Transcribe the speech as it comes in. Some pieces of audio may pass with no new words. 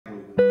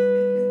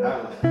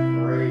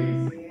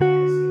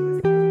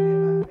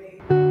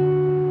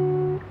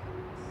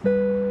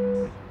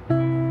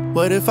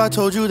What if I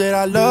told you that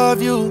I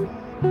love you?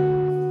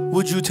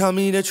 Would you tell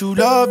me that you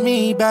love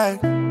me back?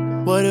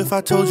 What if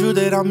I told you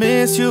that I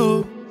miss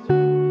you?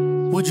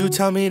 Would you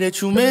tell me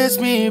that you miss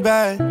me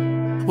back?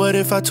 What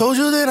if I told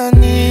you that I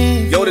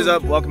need you? Yo, what is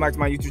up? Welcome back to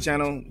my YouTube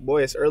channel.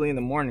 Boy, it's early in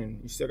the morning.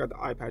 You still got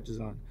the eye patches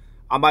on.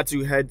 I'm about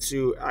to head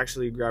to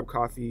actually grab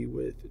coffee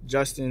with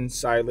Justin,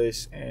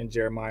 Silas, and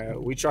Jeremiah.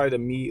 We try to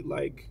meet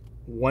like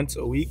once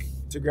a week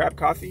to grab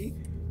coffee,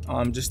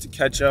 just to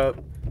catch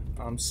up,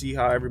 see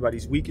how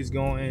everybody's week is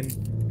going,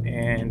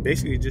 and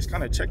basically just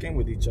kind of check in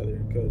with each other,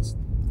 because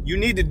you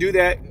need to do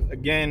that,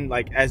 again,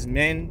 like as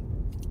men,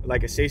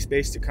 like a safe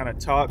space to kind of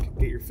talk,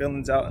 get your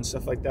feelings out and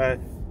stuff like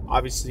that.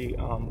 Obviously,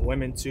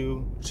 women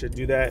too should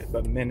do that,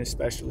 but men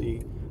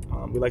especially,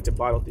 we like to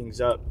bottle things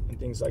up and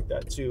things like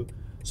that too.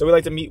 So we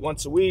like to meet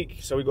once a week.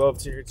 So we go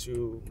up here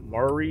to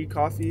Murray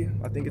Coffee,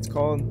 I think it's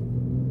called.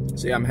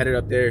 So yeah, I'm headed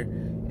up there,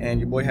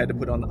 and your boy had to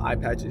put on the eye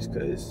patches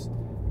because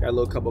got a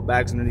little couple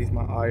bags underneath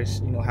my eyes.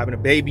 You know, having a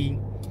baby,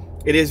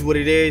 it is what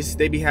it is.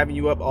 They be having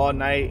you up all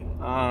night.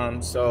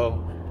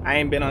 So I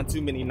ain't been on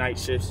too many night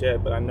shifts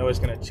yet, but I know it's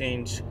gonna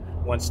change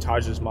once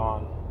Taj's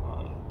mom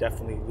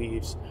definitely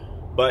leaves.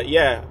 But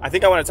yeah, I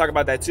think I want to talk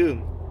about that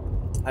too.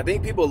 I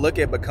think people look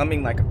at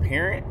becoming like a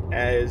parent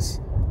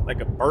as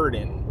like a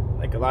burden.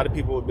 Like a lot of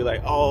people would be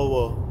like, oh,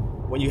 well,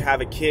 when you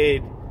have a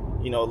kid,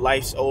 you know,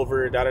 life's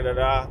over, da da da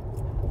da.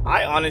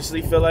 I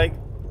honestly feel like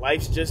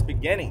life's just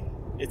beginning.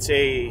 It's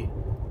a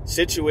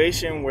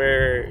situation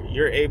where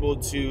you're able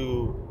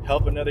to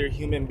help another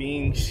human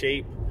being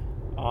shape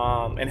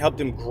and help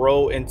them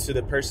grow into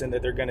the person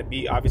that they're going to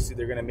be. Obviously,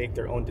 they're going to make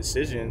their own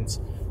decisions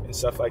and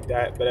stuff like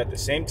that. But at the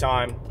same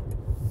time,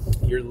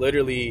 you're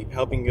literally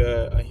helping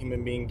a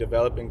human being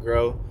develop and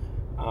grow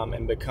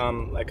and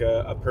become like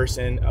a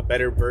person, a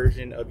better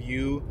version of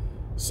you.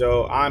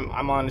 So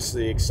I'm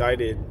honestly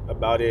excited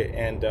about it,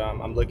 and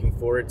I'm looking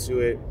forward to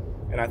it.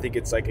 And I think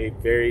it's like a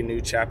very new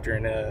chapter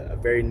and a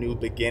very new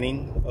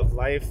beginning of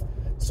life.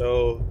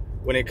 So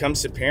when it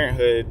comes to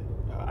parenthood,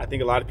 I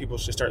think a lot of people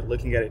should start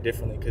looking at it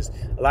differently, because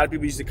a lot of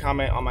people used to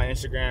comment on my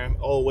Instagram,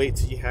 oh, wait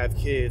till you have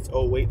kids.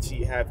 Oh, wait till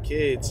you have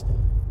kids.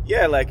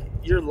 Yeah, like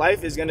your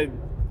life is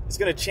it's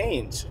gonna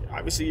change.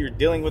 Obviously, you're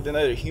dealing with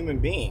another human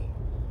being,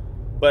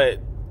 but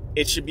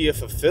it should be a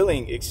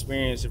fulfilling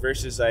experience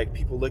versus like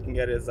people looking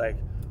at it as like,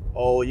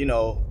 oh, you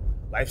know,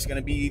 life's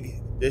gonna be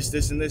this,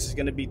 and this is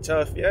gonna be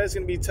tough. Yeah, it's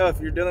gonna be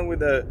tough. You're dealing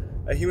with a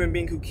human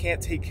being who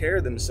can't take care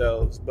of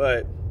themselves,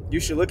 but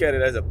you should look at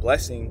it as a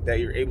blessing that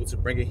you're able to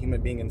bring a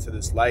human being into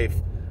this life.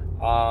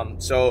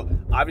 So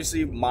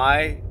obviously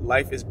my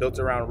life is built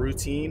around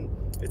routine.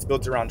 It's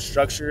built around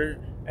structure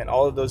and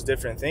all of those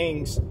different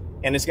things.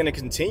 And it's gonna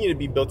continue to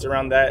be built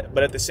around that.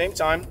 But at the same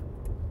time,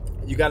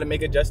 you gotta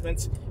make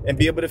adjustments and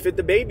be able to fit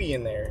the baby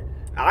in there.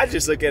 I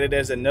just look at it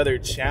as another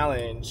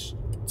challenge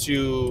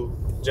to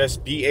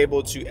just be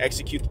able to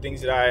execute the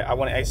things that I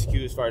want to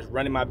execute as far as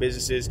running my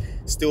businesses,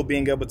 still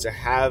being able to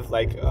have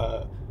like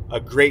a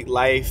great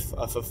life,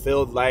 a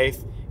fulfilled life,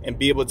 and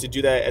be able to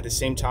do that at the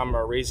same time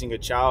while raising a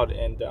child.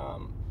 And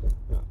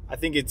I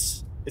think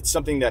it's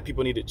something that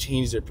people need to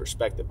change their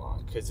perspective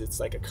on, because it's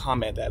like a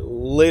comment that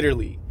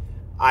literally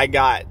I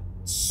got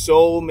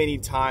so many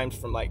times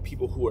from like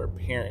people who are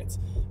parents.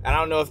 And I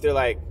don't know if they're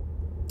like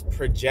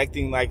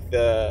projecting like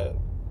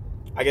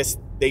I guess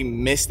they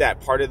missed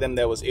that part of them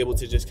that was able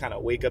to just kind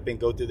of wake up and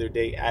go through their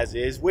day as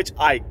is, which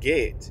I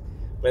get.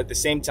 But at the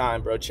same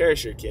time, bro,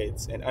 cherish your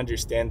kids and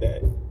understand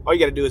that all you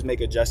got to do is make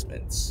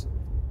adjustments.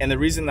 And the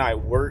reason I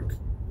work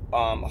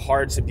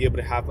hard to be able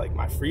to have like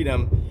my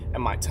freedom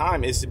and my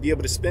time is to be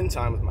able to spend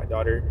time with my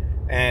daughter.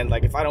 And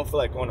like, if I don't feel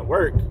like going to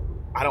work,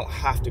 I don't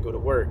have to go to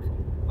work.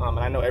 And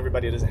I know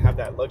everybody doesn't have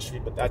that luxury,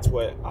 but that's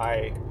what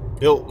I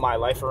built my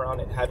life around,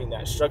 and having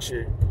that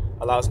structure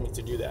allows me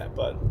to do that.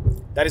 But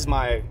that is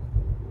my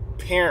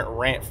parent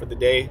rant for the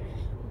day.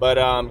 But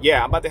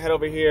yeah, I'm about to head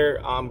over here,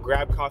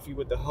 grab coffee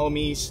with the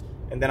homies,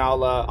 and then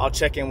I'll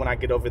check in when I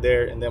get over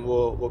there, and then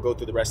we'll go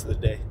through the rest of the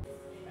day.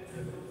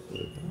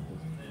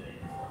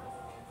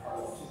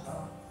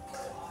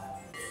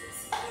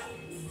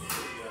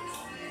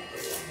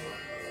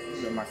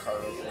 My car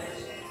right there.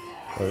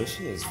 Oh, this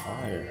shit is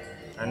fire.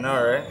 I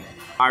know, right?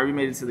 I already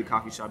made it to the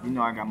coffee shop. You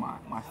know I got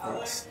my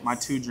fix. My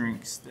 2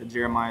 drinks that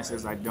Jeremiah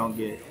says I don't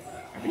get.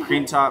 I got the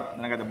cream top,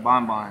 and I got the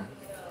bonbon.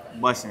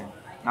 Bussin'.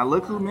 Now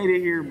look who made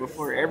it here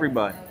before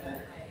everybody.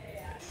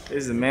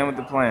 This is the man with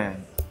the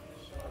plan.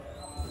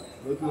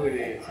 Look who it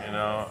is. You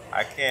know,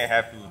 I can't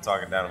have people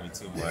talking down on me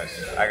too much.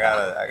 I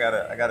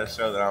gotta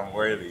show that I'm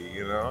worthy,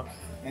 you know?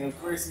 And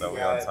of course, so we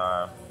on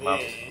time. My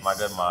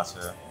good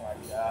matcha.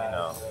 You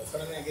know.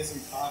 Come in and get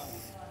some coffee.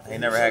 I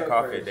ain't never had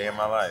coffee a day in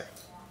my life.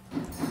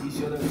 He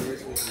showed up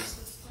first, which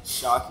is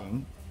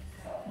shocking.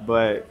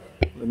 But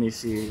let me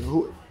see.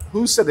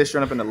 Who said they're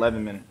showing up in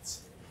 11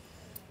 minutes?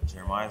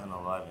 Jeremiah's in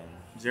 11.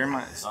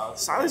 Jeremiah.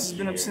 Silas has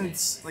been up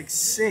since like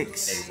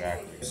 6.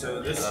 Exactly.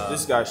 So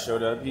this guy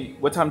showed up.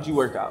 What time did you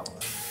work out?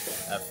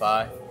 At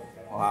 5.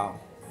 Wow.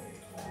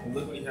 And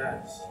look what he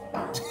has.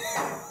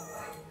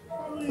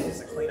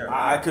 It's a cleaner.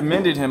 I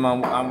commended him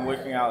on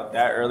working out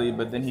that early,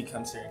 but then he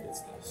comes here and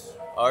gets this.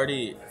 I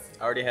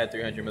already had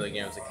 300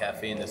 milligrams of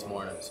caffeine this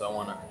morning, so I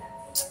wanna.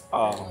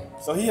 Oh,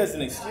 so he has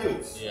an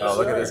excuse. Yeah. Oh,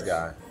 look at this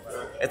guy.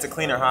 It's a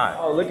cleaner high.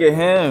 Oh, look at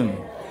him.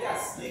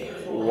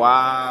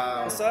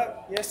 Wow. What's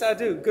up? Yes, I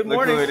do. Good Look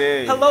morning. who it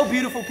is. Hello,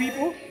 beautiful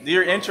people. Do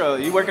your intro.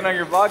 You working on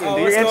your vlogging? Oh,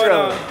 Do what's your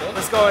going intro. on?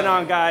 What's going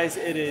on, guys?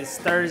 It is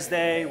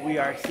Thursday. We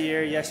are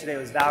here. Yesterday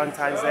was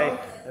Valentine's Day.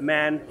 The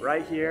man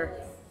right here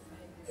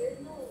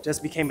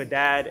just became a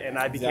dad, and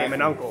I became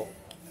an uncle.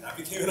 I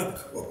became an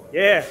uncle.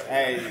 Yeah.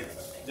 Hey,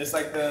 just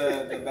like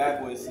the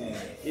Bad Boys scene.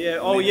 Yeah. When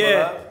Oh, they pull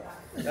yeah. up,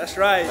 That's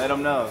right. let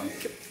them know.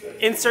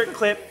 Insert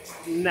clip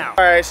now.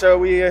 All right, so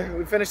we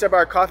finished up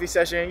our coffee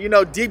session. You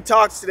know, deep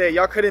talks today.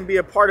 Y'all couldn't be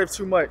a part of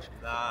too much.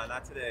 Nah,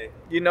 not today.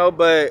 You know,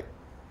 but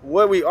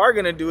what we are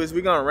gonna do is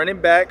we're gonna run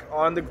it back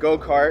on the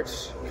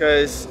go-karts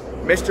because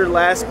Mr.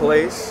 Last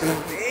Place,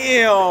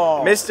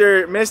 Damn.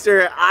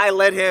 Mr. I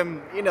let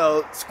him, you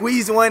know,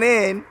 squeeze one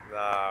in.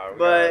 Nah,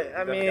 But,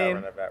 I we mean- gotta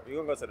run that back. We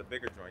gonna go to the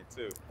bigger joint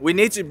too. We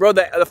need to, bro.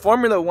 The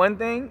Formula One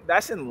thing,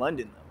 that's in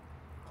London though.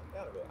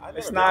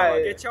 It's not.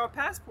 Get y'all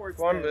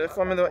passports.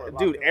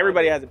 Dude,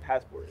 everybody has a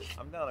passport.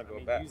 I'm down to go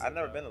back. I've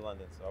never been to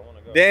London, so I want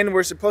to go. Then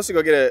we're supposed to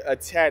go get a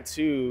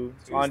tattoo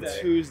on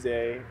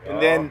Tuesday, and Oh.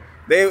 then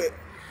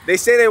they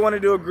say they want to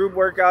do a group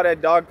workout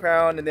at Dog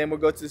Pound, and then we'll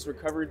go to this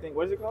recovery thing.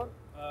 What is it called?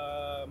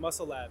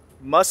 Muscle Lab.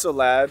 Muscle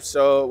Lab.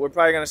 So we're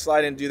probably gonna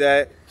slide and do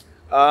that.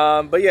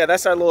 But yeah,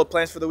 that's our little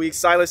plans for the week.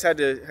 Silas had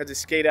to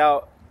skate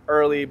out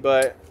early,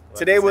 but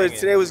today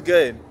was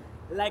good.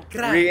 Like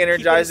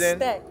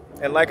Re-energizing.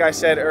 And like I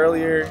said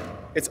earlier,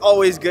 it's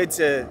always good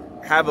to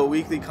have a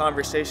weekly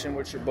conversation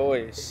with your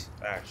boys.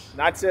 Facts.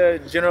 Not to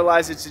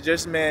generalize it to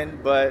just men,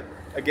 but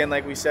again,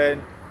 like we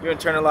said, you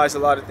internalize a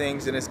lot of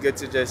things, and it's good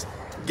to just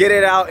get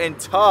it out and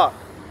talk.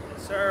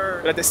 Sir.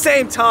 But at the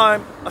same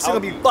time, I'm still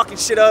gonna be fucking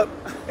shit up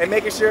and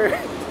making sure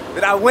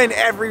that I win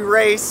every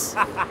race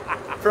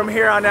from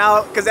here on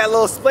out. Cause that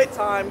little split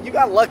time, you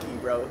got lucky,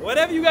 bro.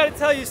 Whatever you got to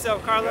tell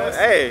yourself, Carlos.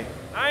 Hey,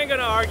 I ain't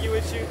gonna argue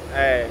with you.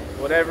 hey,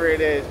 whatever it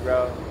is,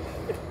 bro.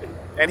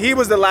 And he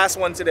was the last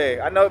one today.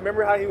 I know.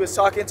 Remember how he was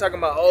talking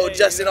about, oh, Hey,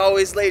 Justin you know-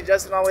 always late.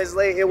 Justin always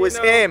late. It was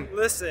You know, him.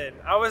 Listen,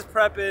 I was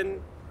prepping.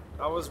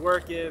 I was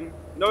working.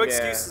 No Yeah.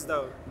 excuses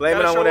though. Blame it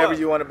Gotta on show whatever up.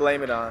 you want to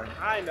blame it on.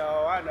 I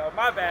know.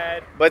 My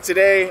bad. But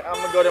today, I'm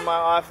gonna go to my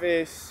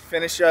office,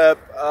 finish up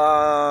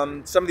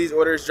some of these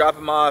orders, drop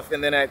them off,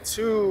 and then at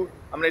 2,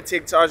 I'm gonna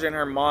take Taja and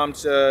her mom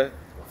to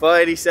Pho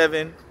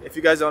 87. If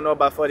you guys don't know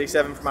about Pho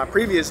 87 from my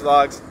previous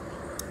vlogs,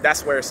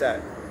 that's where it's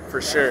at, for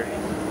sure.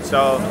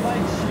 So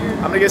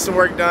I'm gonna get some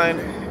work done,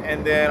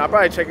 and then I'll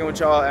probably check in with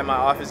y'all at my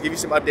office, give you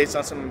some updates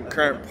on some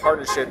current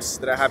partnerships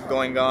that I have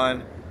going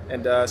on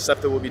and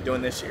stuff that we'll be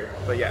doing this year.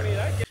 But yeah.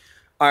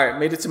 All right,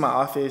 made it to my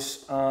office.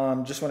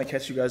 Just want to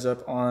catch you guys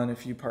up on a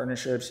few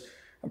partnerships.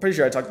 I'm pretty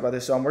sure I talked about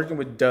this. So I'm working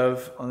with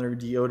Dove on their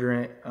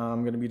deodorant.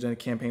 I'm going to be doing a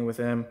campaign with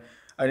them.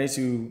 I need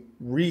to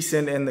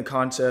resend in the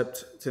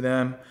concept to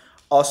them.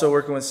 Also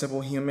working with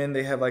Simple Human.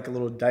 They have like a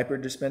little diaper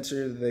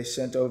dispenser that they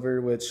sent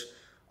over, which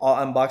I'll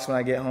unbox when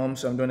I get home.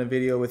 So I'm doing a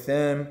video with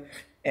them.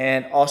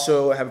 And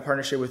also I have a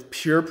partnership with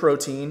Pure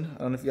Protein.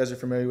 I don't know if you guys are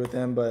familiar with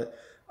them, but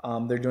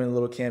they're doing a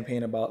little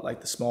campaign about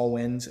like the small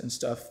wins and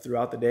stuff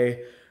throughout the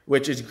day,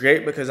 which is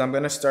great because I'm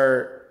going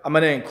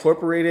to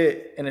incorporate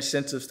it in a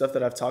sense of stuff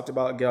that I've talked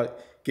about,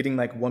 getting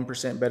like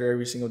 1% better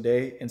every single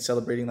day and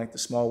celebrating like the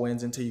small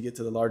wins until you get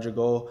to the larger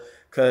goal.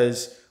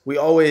 Cause we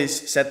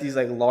always set these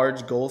like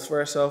large goals for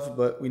ourselves,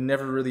 but we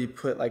never really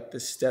put like the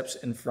steps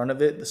in front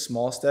of it, the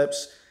small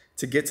steps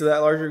to get to that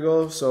larger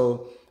goal.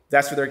 So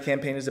that's what their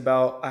campaign is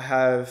about. I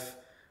have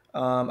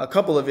a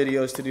couple of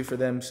videos to do for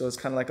them. So it's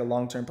kind of like a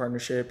long-term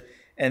partnership.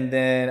 And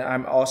then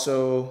I'm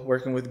also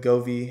working with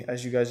Govee.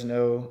 As you guys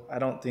know, I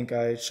don't think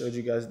I showed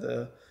you guys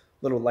the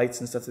little lights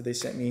and stuff that they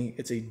sent me.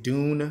 It's a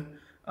Dune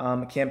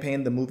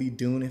campaign, the movie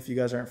Dune, if you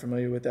guys aren't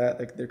familiar with that.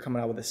 Like they're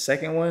coming out with a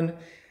second one.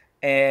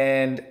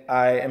 And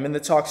I am in the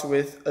talks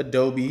with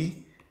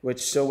Adobe,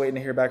 which still waiting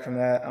to hear back from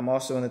that. I'm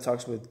also in the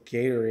talks with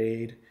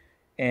Gatorade.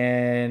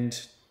 And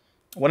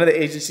one of the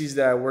agencies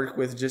that I work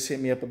with just hit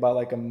me up about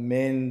like a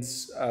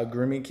men's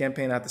grooming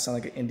campaign. I have to sign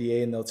like an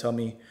NDA and they'll tell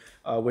me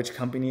which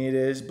company it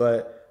is.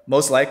 But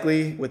most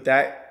likely with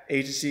that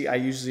agency, I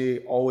usually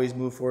always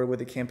move forward with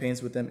the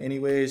campaigns with them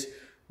anyways.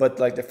 But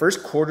like the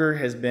first quarter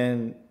has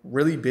been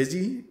really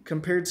busy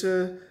compared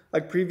to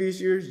like previous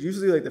years.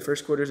 Usually like the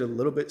first quarter is a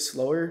little bit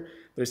slower,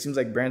 but it seems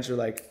like brands are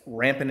like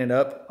ramping it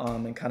up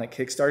and kind of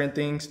kickstarting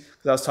things.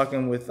 Because I was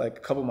talking with like a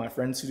couple of my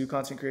friends who do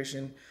content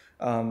creation.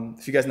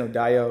 If you guys know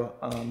Dio,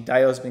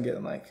 Dio's been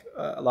getting like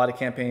a lot of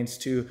campaigns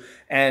too,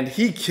 and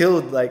he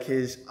killed like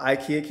his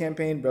IKEA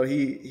campaign, bro.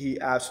 He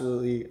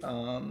absolutely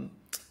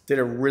did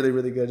a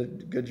really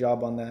good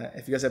job on that.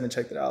 If you guys haven't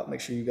checked it out, make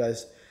sure you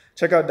guys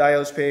check out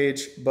Dio's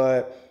page.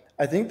 But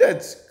I think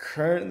that's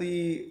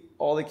currently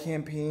all the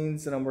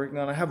campaigns that I'm working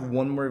on. I have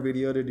one more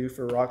video to do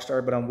for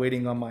Rockstar, but I'm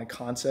waiting on my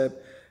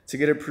concept to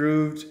get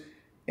approved.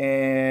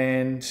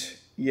 And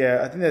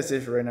yeah, I think that's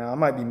it for right now. I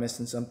might be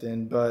missing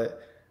something, but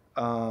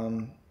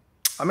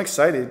I'm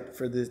excited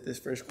for this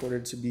first quarter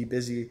to be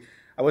busy.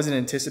 I wasn't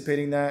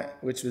anticipating that,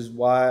 which was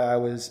why I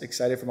was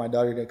excited for my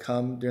daughter to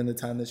come during the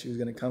time that she was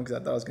going to come, because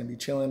I thought I was going to be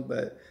chilling.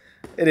 But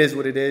it is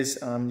what it is.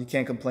 You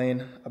can't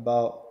complain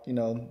about,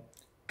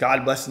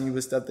 God blessing you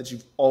with stuff that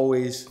you've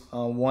always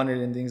wanted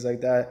and things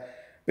like that.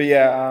 But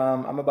yeah,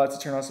 I'm about to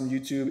turn on some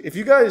YouTube. If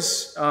you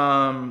guys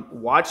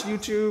watch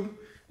YouTube,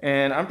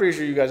 and I'm pretty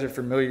sure you guys are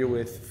familiar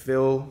with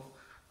Phil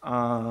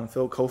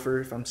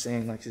Kofer, if I'm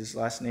saying like his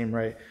last name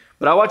right.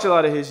 But I watch a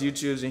lot of his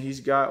YouTubes, and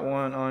he's got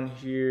one on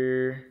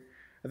here.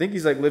 I think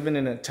he's like living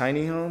in a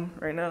tiny home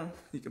right now.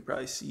 You can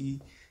probably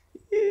see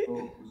it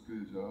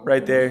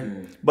right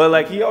there. But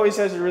like he always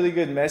has a really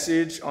good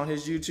message on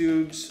his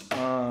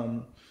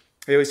YouTubes.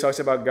 He always talks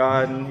about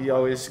God, and he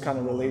always kind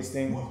of relates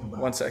things.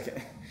 1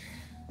 second.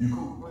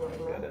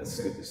 Gotta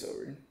scoot this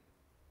over.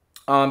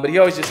 But he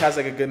always just has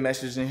like a good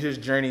message, and his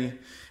journey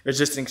is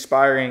just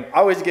inspiring.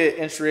 I always get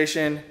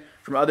inspiration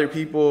from other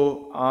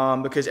people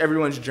because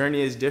everyone's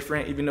journey is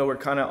different. Even though we're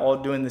kind of all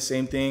doing the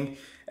same thing,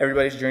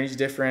 everybody's journey is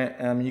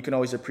different. You can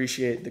always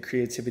appreciate the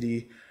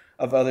creativity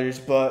of others.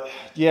 But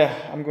yeah,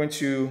 I'm going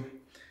to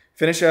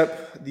finish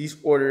up these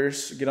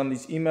orders, get on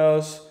these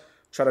emails,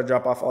 try to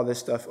drop off all this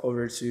stuff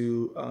over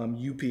to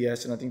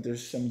UPS, and I think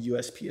there's some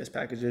USPS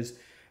packages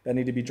that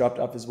need to be dropped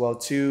off as well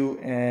too,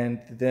 and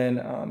then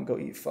go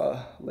eat pho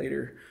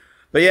later.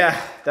 But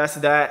yeah, that's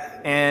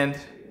that, and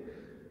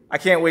I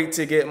can't wait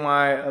to get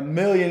my 1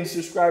 million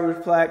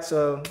subscribers plaque.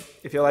 So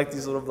if you like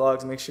these little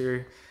vlogs, make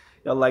sure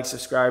y'all like,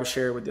 subscribe,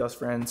 share it with y'all's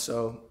friends,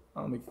 so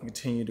we can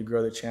continue to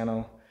grow the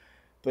channel.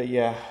 But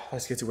yeah,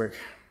 let's get to work.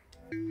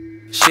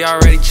 She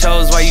already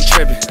chose why you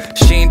tripping.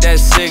 She ain't that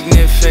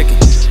significant.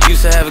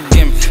 Used to have a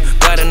gimmick,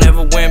 but I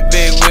never went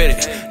big with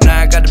it.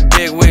 Now I got the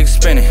big wig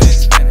spinning.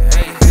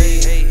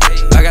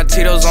 I got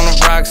Tito's on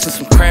the rocks and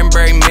some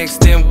cranberry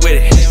mixed in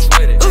with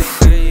it.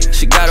 Oof.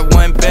 She got it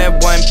one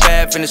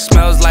bath, and it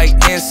smells like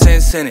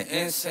incense in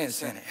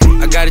it.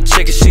 I got a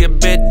chick and she a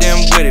bit dim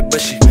with it, but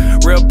she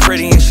real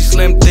pretty and she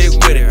slim thick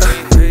with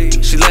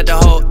it. She let the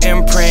whole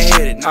imprint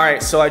hit it. All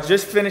right, so I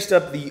just finished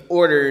up the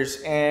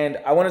orders, and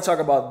I want to talk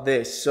about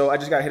this. So I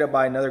just got hit up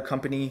by another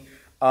company.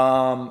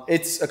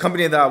 It's a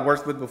company that I've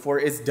worked with before.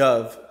 It's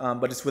Dove,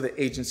 but it's with an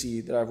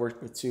agency that I've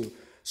worked with too.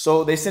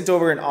 So they sent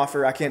over an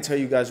offer. I can't tell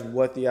you guys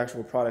what the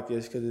actual product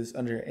is because it's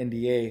under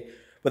NDA.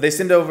 But they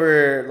sent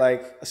over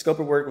like a scope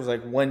of work was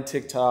like 1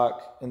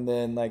 TikTok and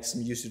then like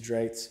some usage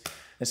rights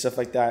and stuff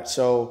like that.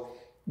 So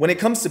when it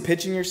comes to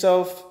pitching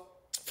yourself,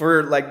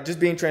 for like just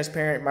being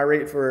transparent, my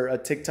rate for a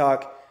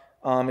TikTok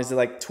is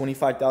like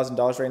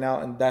 $25,000 right now.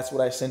 And that's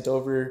what I sent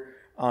over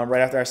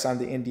right after I signed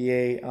the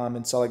NDA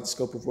and saw like the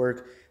scope of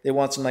work. They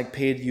want some like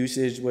paid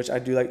usage, which I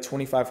do like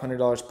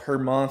 $2,500 per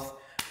month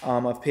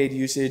of paid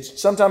usage.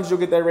 Sometimes you'll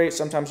get that rate,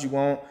 sometimes you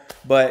won't.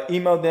 But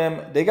emailed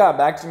them. They got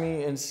back to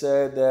me and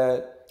said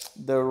that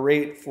the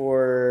rate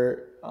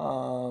for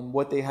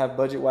what they have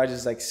budget-wise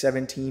is like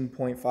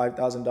 $17.5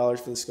 thousand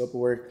for the scope of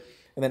work.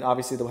 And then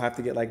obviously they'll have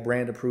to get like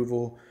brand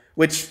approval,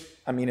 which,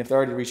 I mean, if they're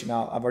already reaching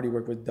out, I've already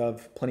worked with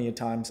Dove plenty of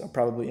times. I'll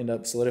probably end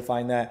up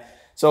solidifying that.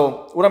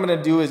 So what I'm going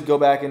to do is go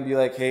back and be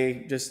like,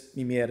 hey, just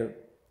meet me at a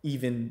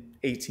even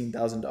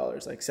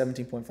 $18,000, like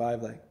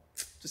 17.5, like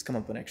just come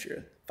up with an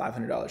extra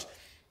 $500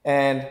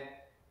 and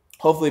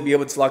hopefully be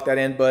able to lock that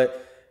in.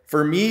 But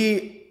for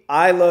me,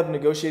 I love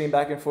negotiating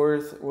back and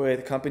forth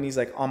with companies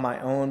like on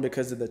my own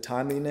because of the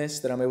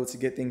timeliness that I'm able to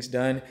get things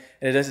done.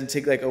 And it doesn't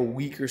take like a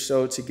week or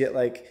so to get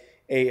like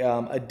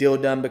a deal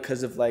done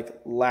because of like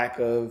lack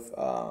of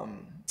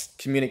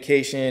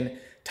communication,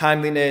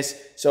 timeliness.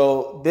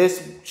 So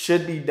this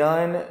should be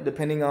done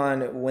depending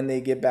on when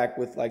they get back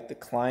with like the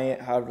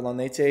client, however long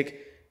they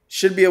take.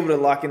 Should be able to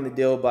lock in the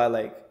deal by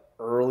like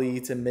early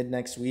to mid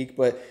next week.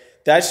 But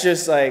that's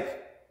just like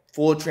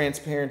full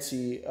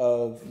transparency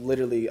of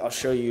literally, I'll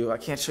show you, I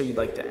can't show you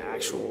like the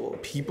actual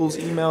people's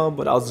email,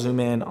 but I'll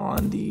zoom in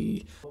on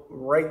the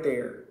right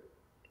there.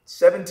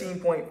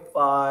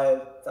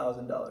 $17.5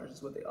 thousand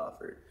is what they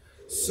offered.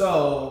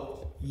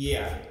 So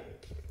yeah.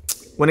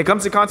 When it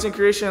comes to content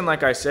creation,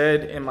 like I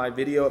said in my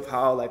video of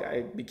how like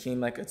I became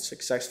like a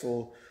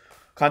successful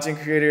content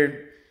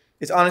creator,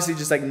 it's honestly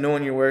just like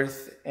knowing your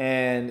worth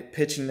and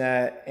pitching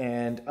that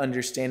and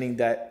understanding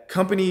that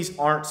companies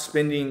aren't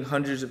spending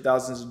hundreds of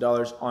thousands of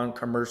dollars on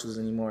commercials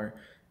anymore.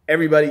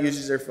 Everybody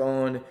uses their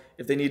phone.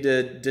 If they need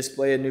to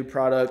display a new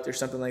product or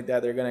something like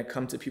that, they're going to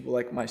come to people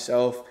like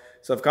myself.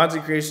 So if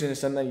content creation is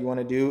something that you want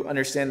to do,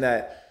 understand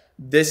that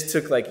this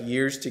took like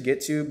years to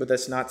get to, but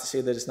that's not to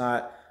say that it's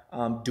not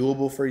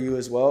doable for you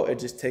as well. It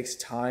just takes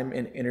time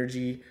and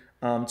energy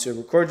to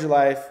record your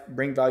life,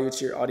 bring value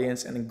to your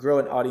audience, and then grow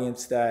an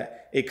audience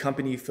that a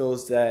company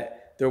feels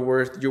that you're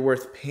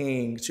worth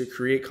paying to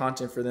create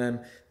content for them.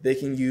 They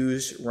can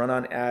use run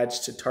on ads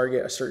to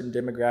target a certain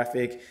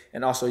demographic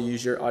and also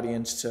use your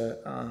audience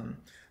to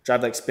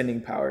drive like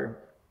spending power.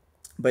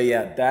 But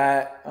yeah,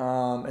 that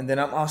and then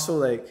I'm also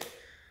like,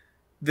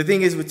 the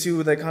thing is with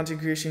like content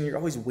creation, you're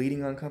always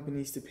waiting on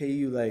companies to pay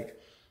you. Like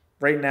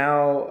right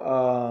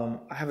now,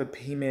 I have a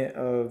payment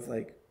of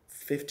like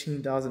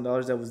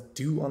 $15,000 that was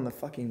due on the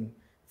fucking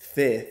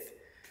 5th,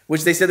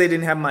 which they said they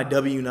didn't have my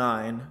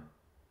W-9,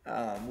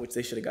 which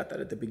they should have got that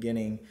at the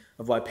beginning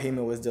of why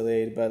payment was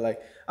delayed. But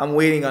like, I'm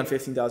waiting on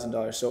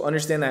 $15,000. So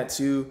understand that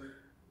too.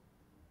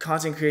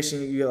 Content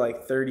creation, you get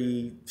like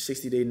 30,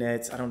 60-day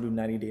nets. I don't do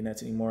 90-day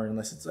nets anymore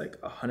unless it's like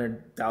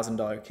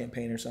 $100,000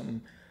 campaign or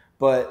something.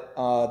 But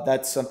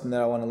that's something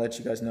that I want to let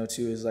you guys know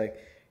too, is like,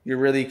 you're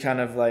really kind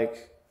of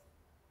like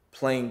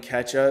playing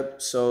catch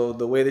up. So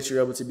the way that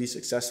you're able to be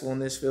successful in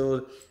this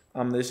field,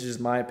 this is just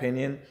my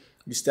opinion,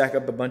 you stack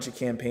up a bunch of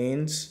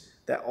campaigns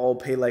that all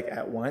pay like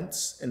at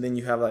once, and then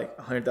you have like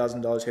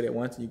 $100,000 hit at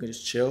once, and you can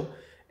just chill.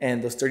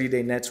 And those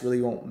 30-day nets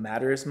really won't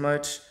matter as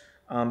much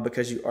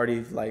because you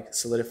already like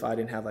solidified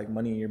and have like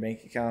money in your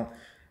bank account.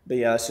 But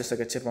yeah, that's just like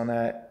a tip on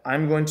that.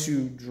 I'm going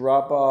to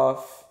drop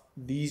off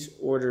these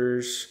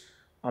orders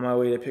on my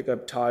way to pick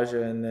up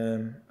Taja and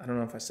them. I don't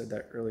know if I said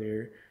that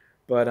earlier,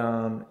 but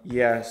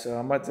yeah, so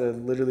I'm about to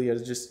literally, I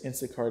just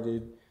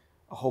Instacarted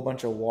a whole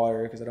bunch of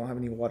water because I don't have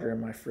any water in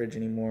my fridge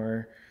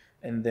anymore.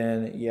 And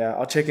then, yeah,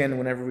 I'll check in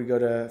whenever we go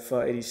to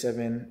Pho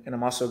 87. And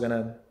I'm also going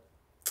to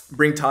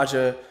bring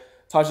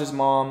Taja's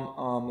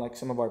mom, like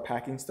some of our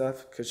packing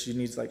stuff because she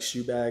needs like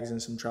shoe bags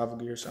and some travel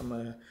gear. So I'm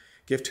going to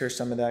gift her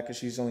some of that because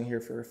she's only here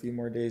for a few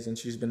more days. And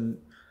she's been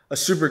a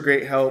super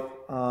great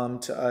help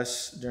to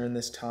us during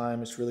this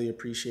time. It's really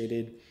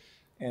appreciated.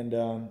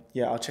 And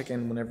yeah, I'll check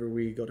in whenever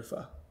we go to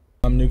Pho.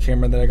 New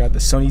camera that I got, the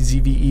Sony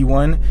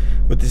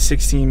ZV-E1 with the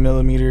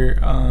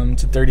 16mm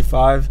to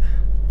 35.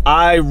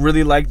 I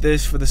really like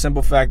this for the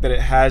simple fact that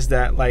it has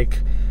that like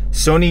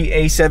Sony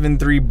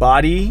a7 III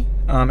body.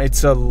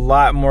 It's a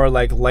lot more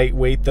like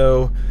lightweight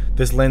though.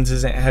 This lens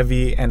isn't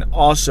heavy, and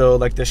also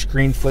like the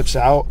screen flips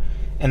out.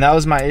 And that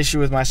was my issue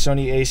with my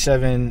Sony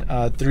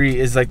a7 III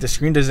is like the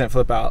screen doesn't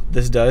flip out.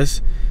 This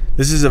does.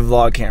 This is a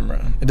vlog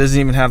camera. It doesn't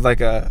even have like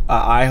a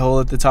eye hole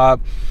at the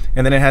top.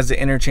 And then it has the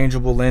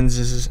interchangeable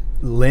lens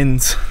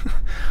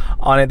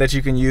on it that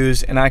you can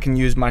use, and I can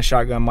use my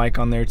shotgun mic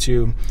on there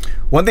too.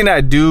 One thing that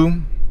I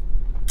do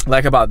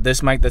like about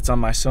this mic that's on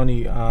my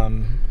Sony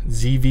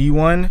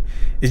ZV-1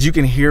 is you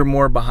can hear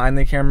more behind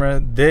the camera.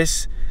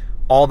 This,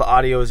 all the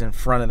audio is in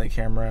front of the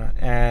camera,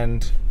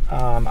 and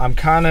I'm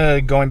kind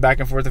of going back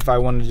and forth if I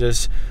want to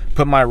just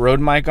put my Rode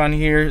mic on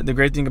here. The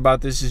great thing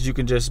about this is you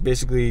can just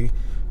basically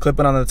clip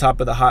it on the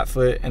top of the hot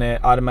foot and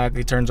it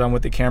automatically turns on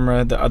with the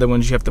camera. The other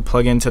ones you have to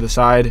plug into the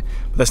side,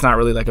 but that's not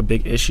really like a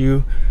big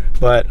issue.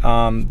 But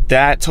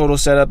that total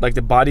setup, like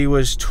the body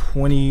was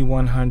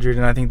 $2,100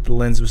 and I think the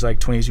lens was like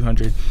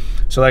 $2,200.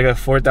 So like a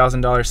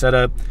 $4,000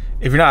 setup.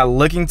 If you're not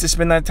looking to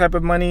spend that type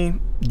of money,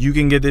 you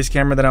can get this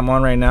camera that I'm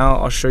on right now.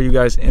 I'll show you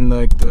guys in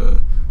like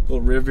the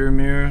little rear view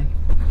mirror.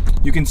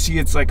 You can see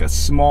it's like a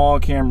small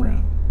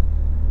camera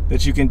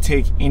that you can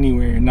take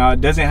anywhere. Now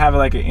it doesn't have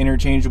like an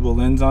interchangeable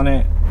lens on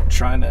it. I'm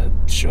trying to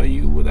show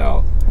you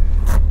without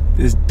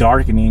this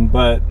darkening,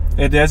 but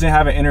it doesn't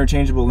have an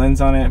interchangeable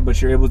lens on it,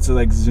 but you're able to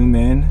like zoom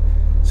in.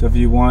 So if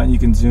you want, you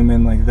can zoom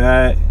in like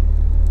that,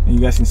 and you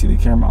guys can see the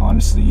camera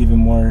honestly even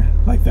more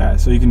like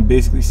that. So you can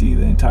basically see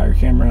the entire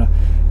camera,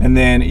 and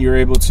then you're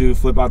able to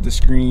flip out the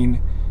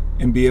screen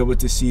and be able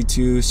to see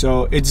too.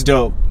 So it's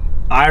dope.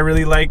 I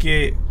really like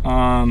it,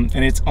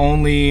 and it's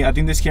only, I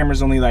think this camera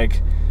is only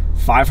like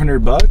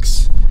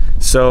 $500.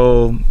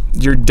 So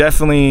you're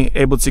definitely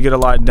able to get a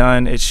lot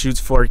done. It shoots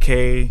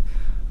 4K,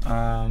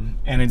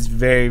 and it's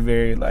very,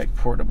 very like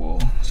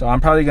portable. So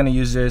I'm probably gonna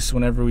use this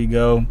whenever we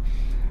go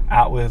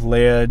out with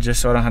Leia,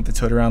 just so I don't have to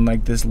tote around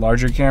like this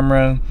larger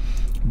camera.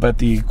 But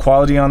the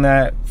quality on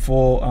that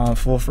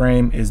full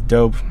frame is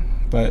dope.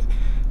 But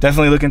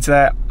definitely look into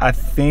that. I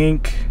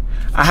think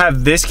I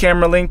have this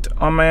camera linked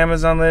on my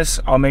Amazon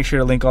list. I'll make sure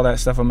to link all that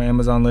stuff on my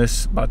Amazon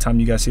list by the time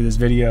you guys see this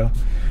video.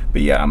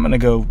 But yeah, I'm gonna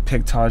go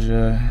pick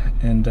Taja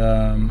and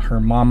her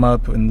mom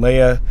up and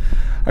Leia.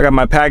 I got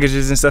my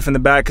packages and stuff in the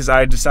back because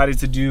I decided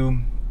to do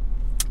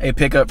a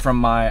pickup from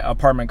my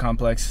apartment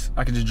complex.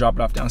 I can just drop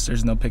it off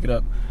downstairs and they'll pick it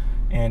up.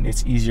 And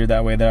it's easier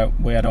that way. That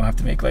way I don't have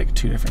to make like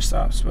 2 different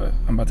stops. But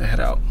I'm about to head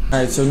out. All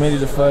right, so we made it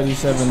to Pho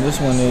 87. This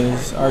one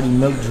is already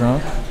milk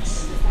drunk.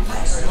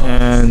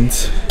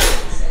 And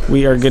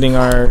we are getting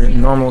our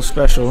normal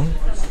special,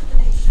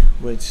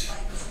 which,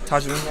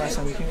 Taja, when was the last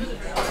time we came?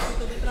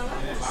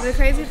 The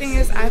crazy thing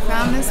is I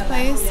found this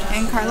place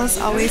and Carlos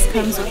always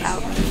comes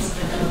without me.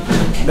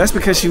 That's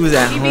because she was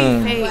at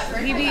home.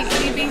 He be fake.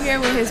 He be here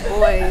with his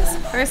boys.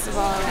 First of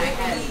all,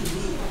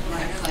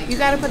 you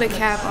gotta put a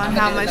cap on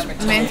how much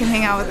men can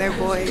hang out with their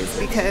boys,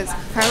 because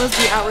Carlos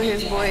be out with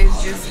his boys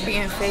just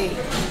being fake.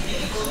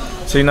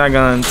 So you're not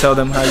gonna tell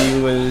them how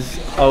you was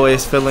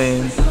always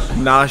feeling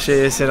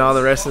nauseous and all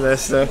the rest of that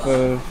stuff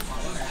of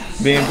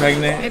being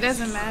pregnant? It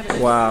doesn't matter.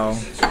 Wow,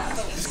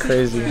 it's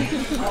crazy.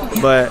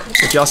 But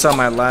if y'all saw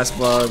my last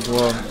vlog,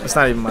 well, it's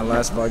not even my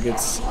last vlog.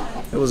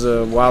 It was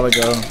a while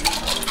ago.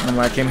 When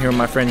I came here with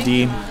my friend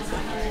D,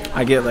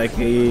 I get like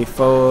a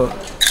pho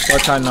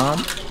thai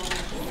nam.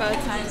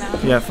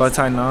 Yeah, pho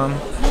thai nam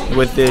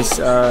with this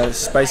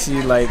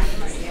spicy like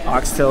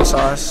oxtail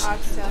sauce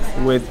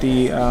with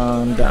the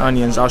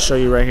onions. I'll show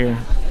you right here.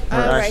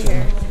 Right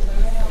here.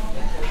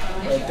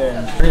 Right right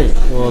there. Great.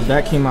 Well,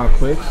 that came out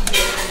quick.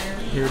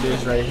 Here it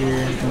is right here.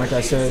 And like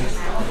I said,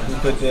 we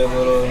put the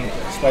little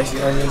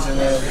spicy onions in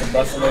there, the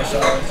buffalo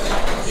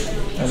sauce,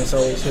 and it's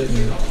always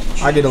hitting.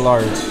 I get a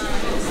large.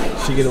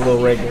 She get a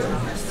little regular.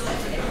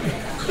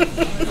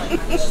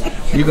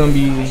 You're gonna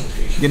be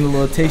getting a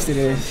little taste of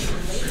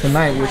this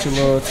tonight with your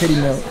little titty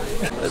milk.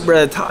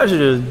 Bruh,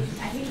 Taja,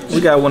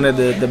 we got one of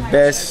the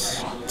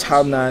best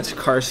top-notch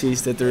car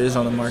seats that there is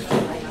on the market.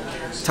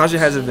 Tasha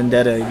has a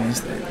vendetta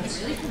against it.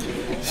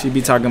 She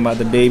be talking about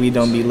the baby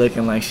don't be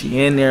looking like she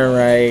in there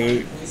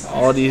right,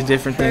 all these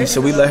different things.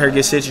 So we let her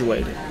get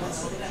situated.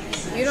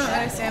 You don't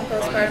understand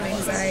postpartum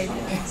anxiety.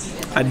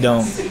 I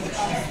don't.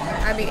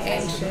 I be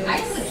anxious,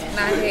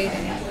 not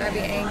hating. I be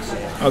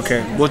anxious.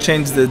 Okay, we'll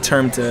change the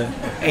term to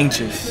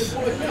anxious.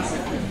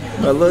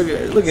 But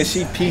look at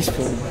she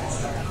peaceful.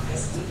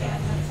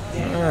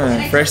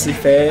 Freshly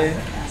fed.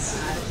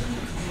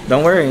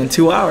 Don't worry, in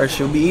 2 hours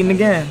she'll be eating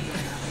again.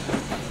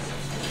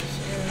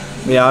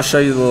 Yeah, I'll show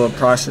you the little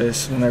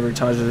process whenever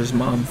Taja's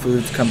mom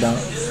foods come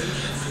out.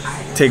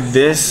 Take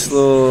this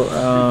little,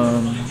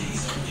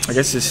 I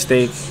guess it's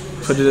steak,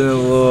 put it in a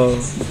little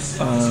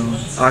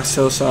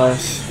oxtail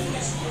sauce,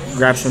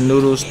 grab some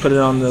noodles, put it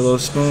on the little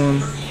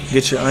spoon,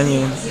 get your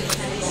onion,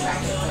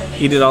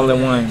 eat it all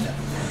in one.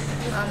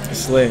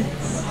 It's lit.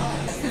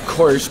 Of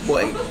course,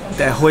 boy,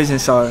 that hoisin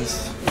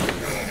sauce.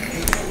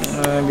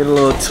 Get a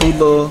little 2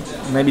 little,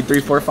 maybe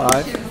 3, 4,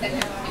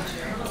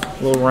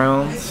 5 little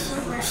rounds.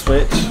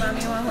 Switch.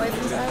 Mommy, you want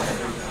hoisin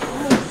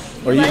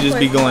sauce? Or you just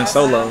be going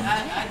solo.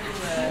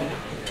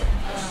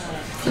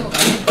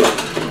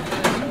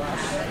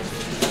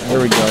 There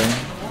we go.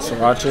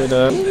 Sriracha it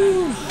up.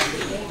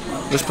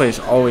 This place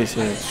always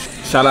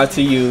hits. Shout out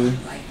to you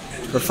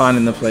for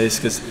finding the place,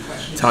 because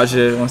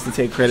Taja wants to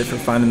take credit for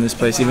finding this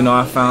place, even though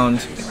I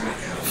found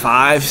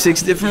 5,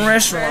 6 different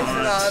restaurants. First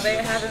of all, they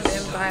haven't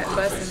been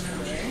busting them.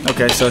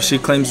 Okay, so she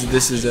claims that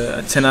this is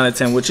a 10 out of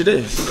 10, which it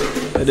is.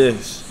 It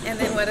is. And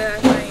then what did I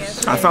find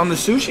yesterday? I found the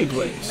sushi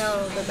place.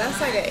 No, but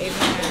that's like an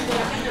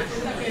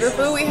 8.5. The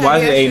food we had Why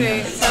is it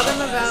yesterday, tell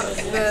them about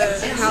the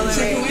Howlin'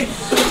 Rays.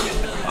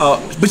 Oh,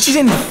 but you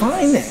didn't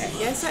find that.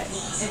 Yes,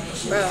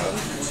 bro.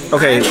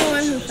 Okay. I'm the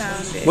one who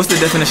found it. What's the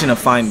definition of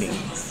finding?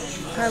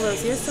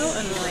 Carlos, you're so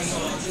annoying.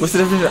 What's the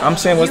definition? I'm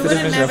saying, what's the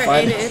definition of You would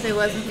have finding? never ate it if it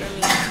wasn't for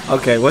me.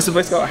 Okay, what's the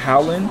place called?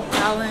 Howlin'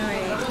 Howlin'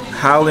 Rays.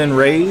 Howlin'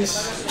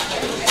 Rays.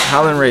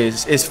 Howlin'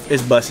 Rays.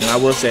 It's busting. I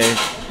will say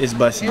it's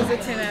busting. It's a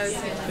 10 out of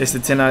 10. It's the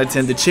 10 out of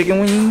 10. The chicken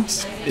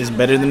wings is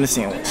better than the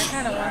sandwich. I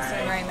kind of want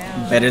some right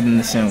now. Better than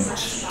the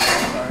sandwich.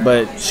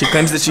 But she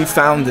claims that she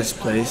found this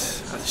place.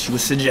 She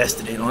was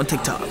suggested it on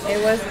TikTok. It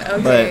wasn't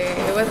okay. But-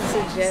 It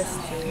wasn't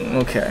suggested.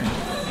 Okay.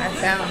 I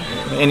found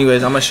it.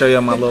 Anyways, I'm gonna show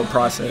you my little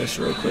process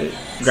real quick.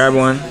 Grab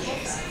one.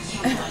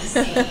 He's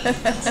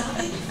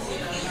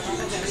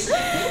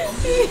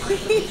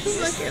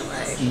looking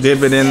like.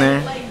 Dip it in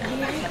there.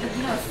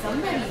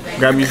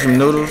 Grab you some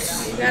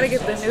noodles. You gotta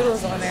get the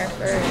noodles on there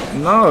first.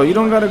 No, you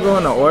don't gotta go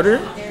in the order.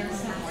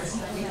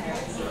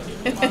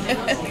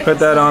 Put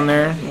that on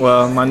there.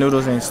 Well, my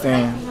noodles ain't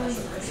staying.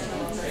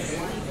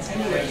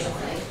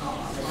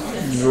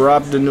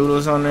 Drop the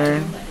noodles on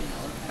there.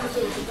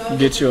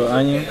 Get your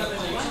onion.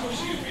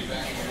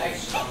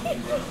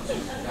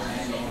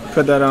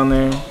 Put that on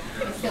there.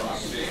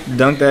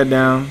 Dunk that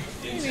down.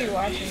 You be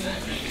watching it.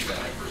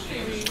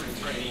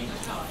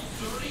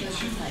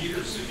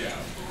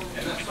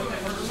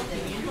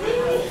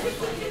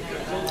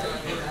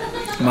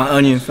 My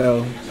onion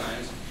fell,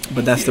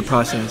 but that's the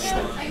process.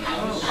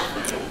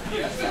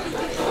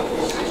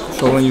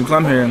 So when you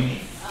come here,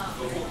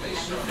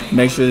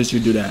 make sure that you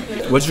do that.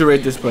 What'd you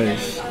rate this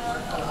place?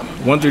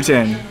 1 through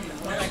 10.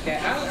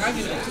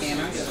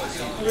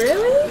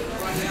 Really?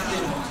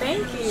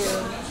 Thank you.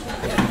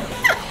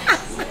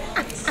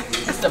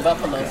 It's the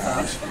buffalo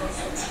sauce.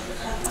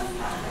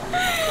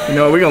 You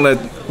know, we're gonna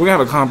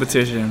have a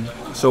competition.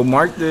 So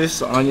mark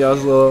this on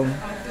y'all's little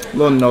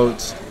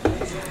notes.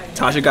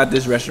 Tasha got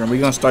this restaurant. We're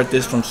gonna start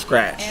this from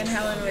scratch. And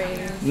Howlin'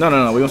 Rays. No,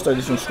 we're gonna start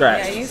this from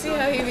scratch. Yeah, you see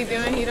how he be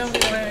doing? He don't be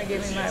wanting to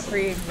give me my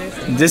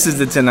pre-existing. This is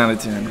the 10 out of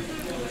 10.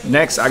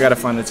 Next, I gotta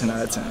find a 10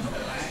 out of 10.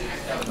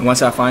 And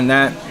once I find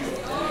that,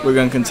 we're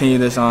gonna continue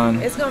this on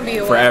It's gonna be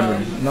a forever.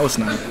 while. No, it's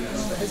not.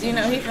 Cause you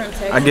know he from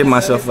Texas. I give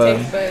myself so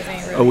his taste buds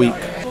ain't a really week. all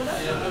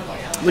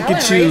that. Look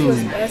at Howlin' Rays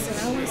was you, busting.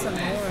 I want some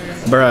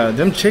more. bruh.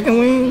 Them chicken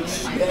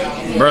wings,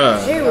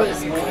 bruh. It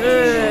was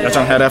good. Y'all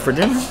trying to have that for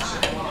dinner?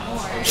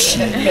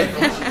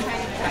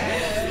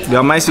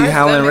 Y'all might see Our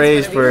Howlin'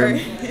 Rays stomachs for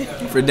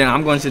gonna for dinner.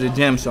 I'm going to the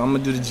gym, so I'm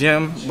gonna do the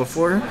gym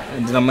before,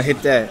 and then I'm gonna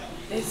hit that.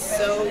 It's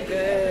so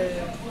good.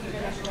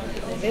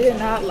 They did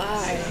not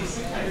lie.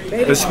 They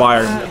did It's not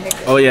fire. lie,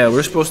 nigga. Oh yeah,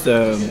 we're supposed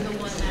to,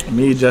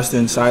 me,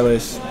 Justin,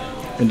 Silas,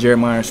 and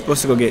Jeremiah are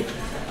supposed to go get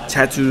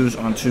tattoos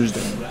on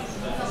Tuesday.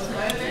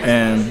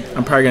 And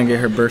I'm probably gonna get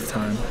her birth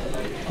time.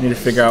 I need to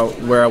figure out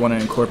where I want to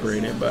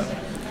incorporate it, but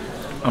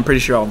I'm pretty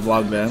sure I'll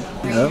vlog that.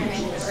 Yep.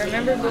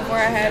 Remember before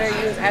I had her,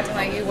 you was acting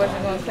like you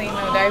wasn't gonna clean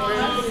no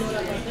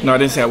diapers. No, I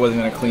didn't say I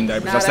wasn't gonna clean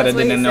diapers. Nah, I said I that's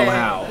what didn't he know said.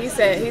 how. He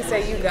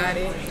said you got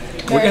it.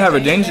 We can have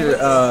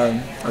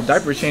a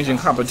diaper changing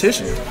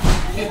competition. I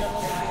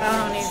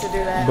don't need to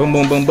do that. Boom,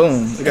 boom, boom,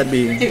 boom. It got to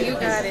be. You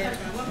got it.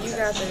 You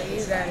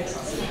got it.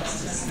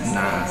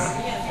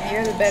 Nah.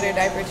 You're the better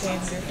diaper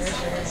changer for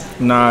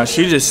sure. Nah,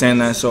 she's just saying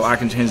that so I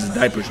can change the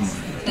diapers more.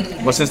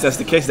 Well, since that's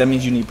the case, that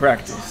means you need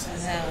practice.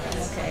 No,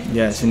 okay.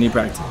 Yes, you need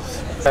practice.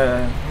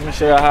 Let me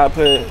show you how I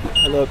put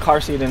a little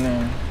car seat in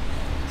there.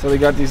 So they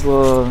got these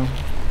little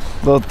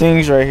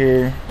things right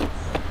here.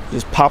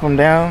 Just pop them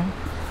down.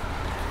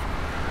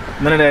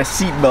 None of that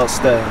seatbelt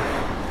stuff.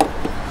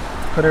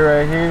 Put it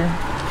right here.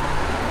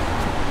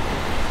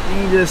 You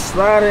can just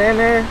slide it in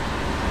there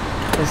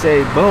and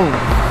say boom.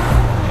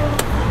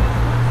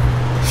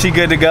 She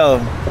good to go.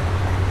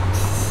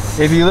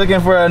 If you're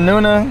looking for a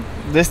Nuna,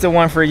 this the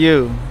one for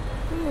you.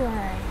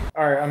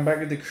 Alright, I'm back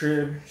at the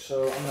crib,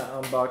 so I'm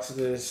gonna unbox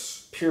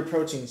this Pure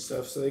Protein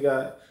stuff. So they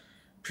got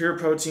Pure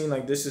Protein,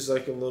 like this is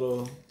like a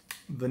little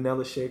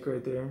vanilla shake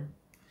right there.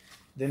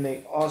 Then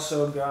they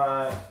also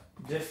got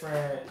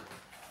different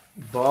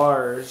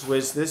bars,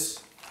 which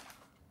this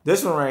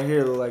one right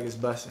here look like it's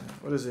busting.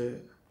 What is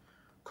it?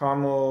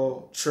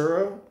 Caramel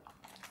churro.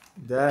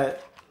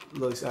 That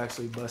looks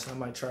actually busting. I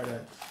might try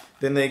that.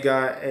 Then they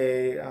got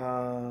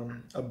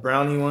a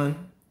brownie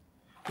one.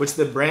 Which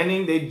the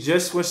branding, they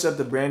just switched up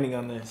the branding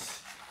on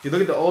this. If you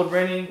look at the old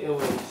branding, it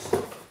was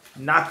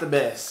not the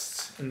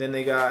best. And then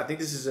they got, I think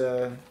this is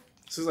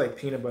like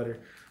peanut butter.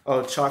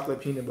 Oh,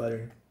 chocolate peanut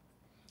butter.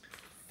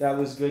 That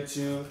was good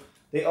too.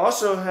 They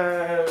also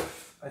have,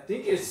 I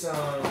think it's,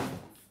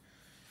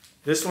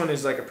 this one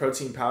is like a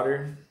protein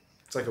powder.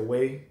 It's like a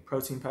whey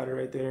protein powder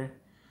right there.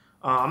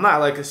 I'm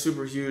not like a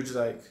super huge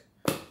like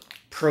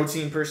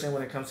protein person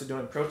when it comes to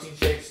doing protein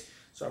shakes.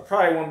 So I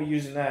probably won't be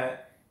using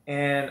that.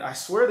 And I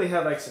swear they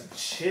have like some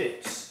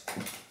chips.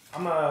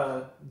 I'm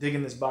gonna dig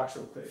in this box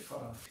real quick.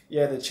 Hold on.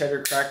 Yeah, the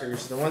cheddar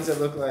crackers. The ones that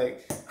look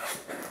like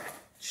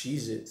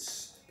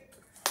Cheez-Its.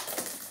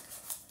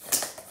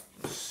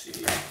 Let's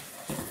see.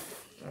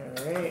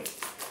 Alright.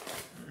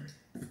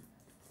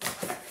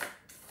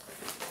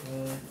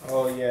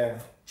 Oh yeah.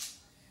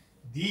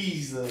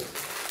 These look.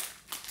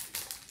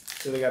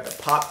 So they got the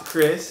popped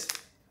crisp.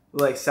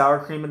 Look like sour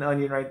cream and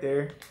onion right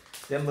there.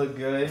 Them look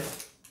good.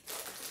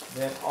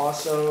 Then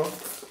also,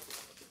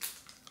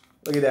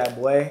 look at that,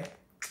 boy.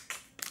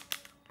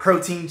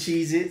 Protein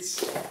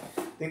Cheez-Its.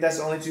 I think that's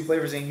the only two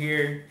flavors in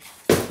here.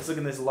 Let's look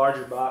in this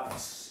larger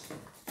box.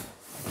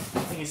 I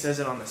think it says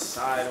it on the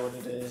side what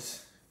it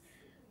is.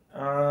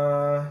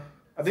 I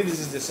think this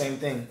is the same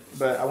thing,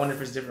 but I wonder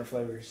if it's different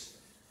flavors.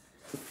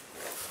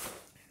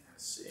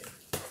 Let's see.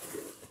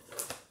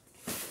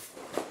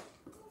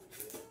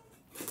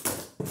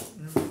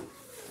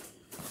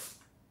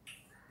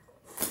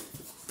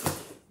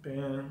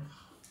 Bam.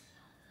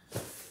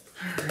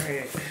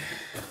 Alright.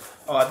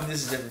 Oh, I think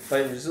this is different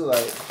flavors. This is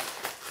like,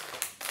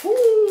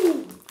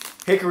 whoo!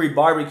 Hickory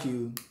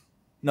barbecue.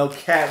 No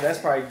cap. That's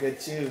probably good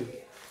too.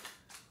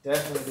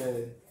 Definitely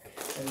good.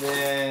 And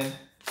then,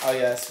 oh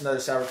yeah, it's another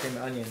sour cream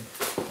and onion.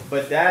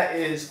 But that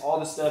is all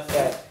the stuff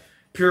that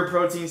Pure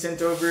Protein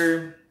sent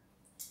over.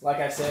 Like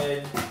I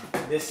said,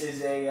 this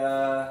is a,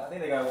 I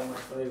think they got one more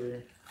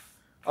flavor.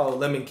 Oh,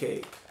 lemon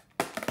cake.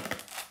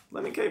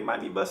 Lemon cake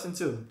might be busting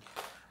too.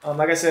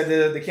 Like I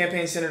said, the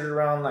campaign centered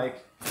around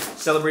like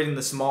celebrating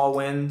the small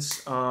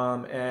wins,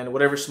 and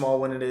whatever small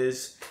win it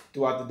is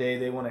throughout the day,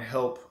 they want to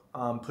help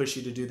push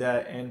you to do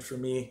that. And for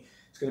me,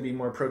 it's going to be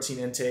more protein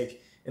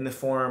intake in the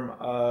form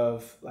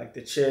of like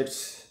the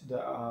chips,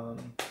 the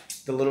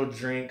little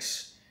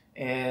drinks,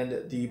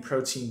 and the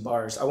protein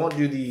bars. I won't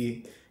do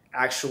the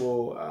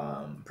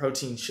actual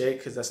protein shake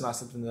because that's not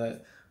something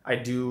that I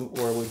do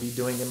or would be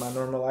doing in my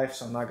normal life,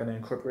 so I'm not going to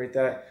incorporate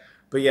that.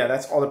 But yeah,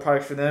 that's all the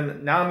products for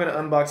them. Now I'm going to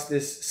unbox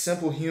this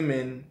Simple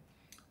Human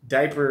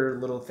diaper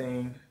little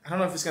thing. I don't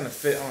know if it's going to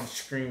fit on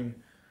screen.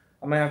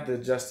 I might have to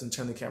adjust and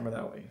turn the camera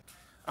that way.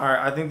 All right,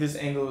 I think this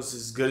angle is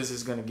as good as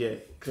it's going to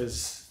get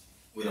because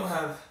we don't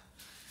have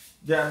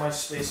that much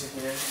space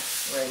in here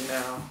right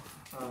now.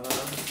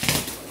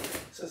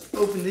 So let's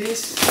open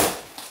this.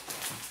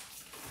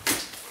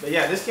 But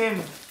yeah, this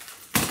came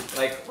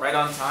like right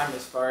on time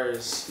as far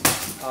as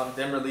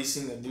them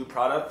releasing a new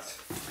product,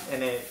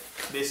 and it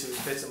basically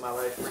fits in my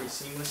life pretty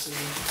seamlessly.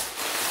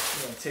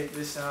 I'm gonna take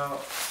this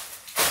out,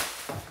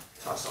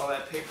 toss all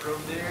that paper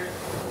over there,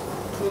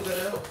 pull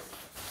that out.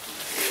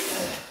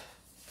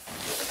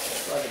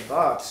 Like a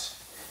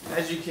box.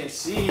 As you can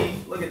see,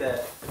 look at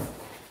that.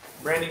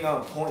 Branding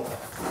on point.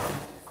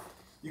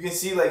 You can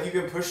see like you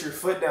can push your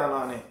foot down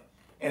on it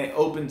and it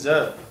opens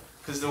up.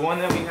 Cause the one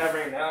that we have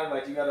right now,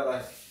 like you gotta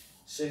like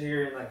sit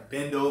here and like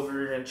bend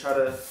over and try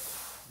to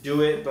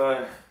do it,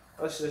 but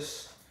let's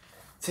just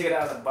take it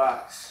out of the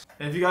box.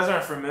 And if you guys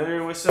aren't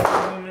familiar with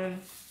Simple Human,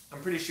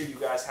 I'm pretty sure you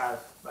guys have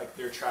like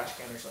their trash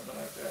can or something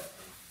like that.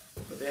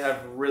 But they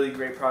have really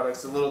great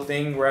products. The little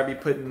thing where I be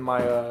putting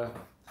my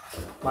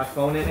my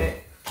phone in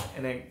it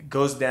and it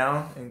goes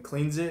down and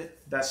cleans it,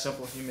 that's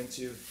Simple Human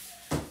too.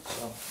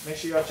 So make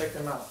sure y'all check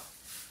them out.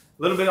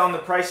 A little bit on the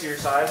pricier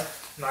side,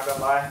 not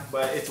gonna lie,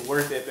 but it's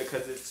worth it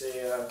because it's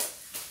a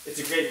it's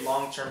a great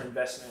long-term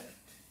investment.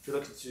 If you're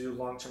looking to do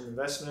long-term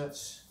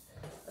investments,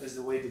 that is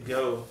the way to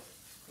go.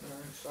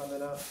 Found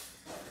that out.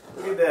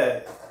 Look at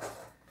that.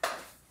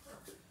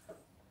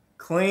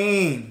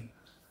 Clean.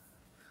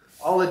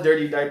 All the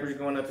dirty diapers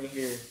going up in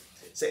here.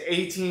 It's an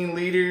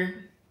 18-liter,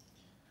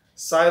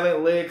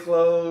 silent lid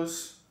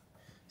close,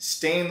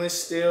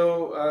 stainless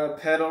steel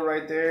pedal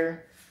right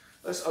there.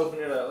 Let's open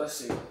it up. Let's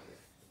see.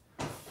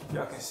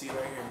 Y'all can see right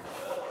here.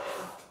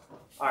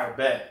 All right,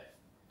 bet.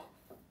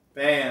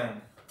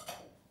 Bam.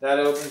 That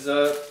opens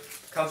up.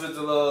 Comes with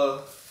the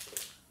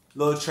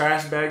little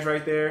trash bags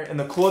right there. And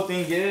the cool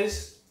thing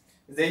is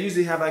they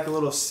usually have like a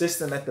little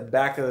system at the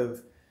back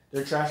of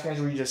their trash cans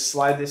where you just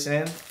slide this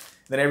in.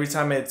 Then every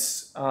time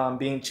it's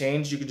being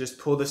changed, you can just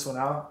pull this one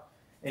out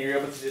and you're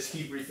able to just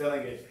keep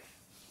refilling it.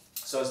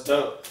 So it's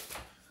dope.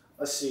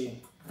 Let's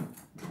see.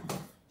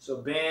 So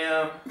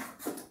bam.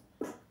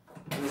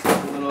 There's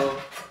like a little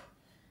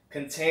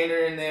container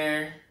in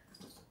there.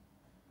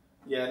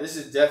 Yeah, this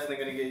is definitely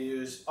gonna get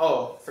used.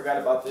 Oh, forgot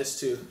about this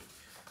too.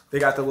 They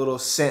got the little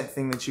scent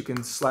thing that you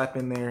can slap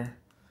in there.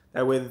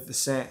 That way that the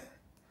scent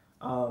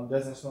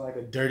doesn't smell like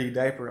a dirty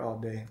diaper all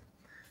day.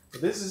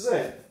 But this is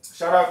it.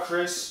 Shout out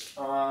Chris,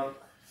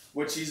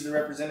 which he's the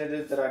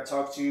representative that I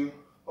talked to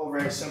over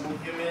at Simple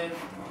Human.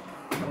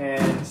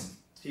 And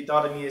he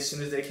thought of me as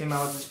soon as they came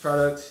out with this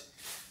product.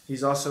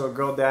 He's also a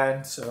girl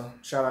dad, so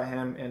shout out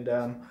him. And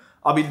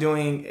I'll be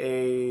doing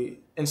a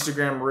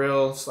Instagram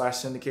reel /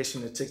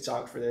 syndication to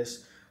TikTok for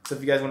this. So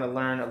if you guys want to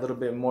learn a little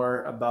bit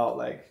more about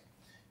like,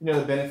 you know,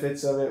 the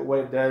benefits of it, what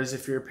it does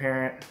if you're a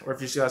parent, or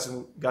if you guys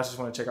just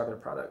want to check out their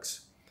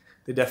products.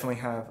 They definitely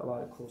have a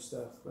lot of cool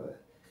stuff.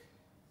 But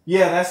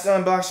yeah, that's the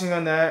unboxing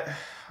on that.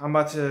 I'm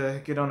about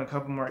to get on a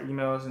couple more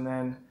emails and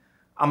then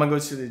I'm gonna go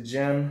to the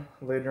gym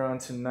later on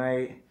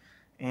tonight.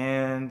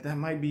 And that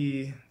might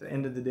be the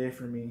end of the day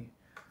for me.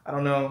 I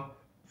don't know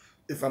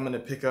if I'm gonna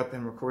pick up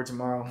and record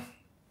tomorrow.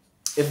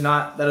 If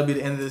not, that'll be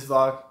the end of this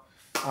vlog.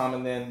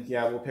 And then,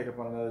 yeah, we'll pick up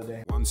on another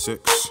day.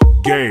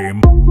 1-6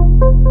 game.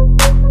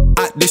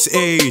 At this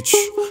age,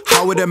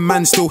 how are them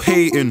man still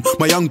hating?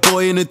 My young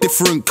boy in a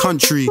different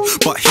country,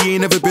 but he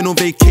ain't ever been on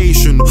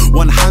vacation.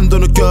 One hand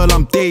on a girl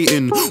I'm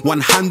dating,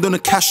 one hand on the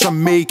cash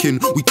I'm making.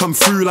 We come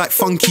through like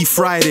Funky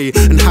Friday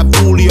and have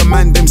all your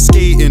man them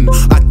skating.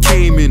 I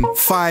came in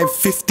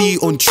 550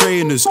 on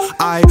trainers.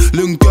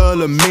 Island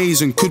girl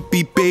amazing, could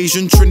be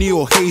Bayesian, Trini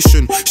or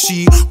Haitian.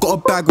 She got a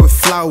bag with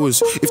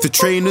flowers. If the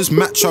trainers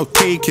match, I'll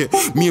take it.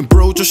 Me and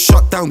bro just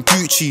shut down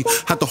Gucci,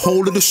 had the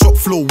whole of the shop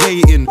floor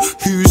waiting.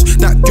 Who's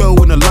that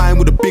girl in a line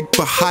with a big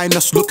behind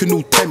us looking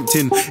all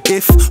tempting?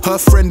 If her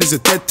friend is a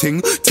dead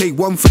thing, take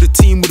one for the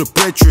team with a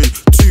brethren.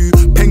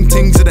 2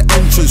 paintings at the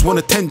entrance, want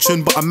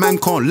attention, but a man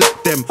can't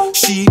let them.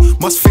 She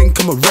must think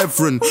I'm a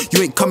reverend.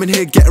 You ain't coming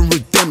here getting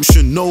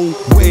redemption, no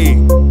way.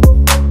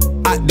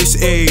 At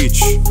this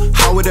age,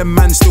 how are them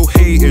man still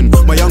hating?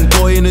 My young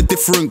boy in a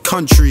different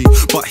country,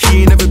 but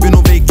he ain't never been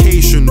on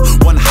vacation.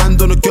 One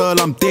hand on a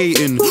girl I'm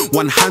dating,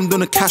 one hand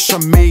on the cash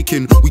I'm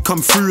making. We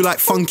come through like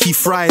Funky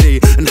Friday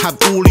and have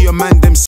all of your man them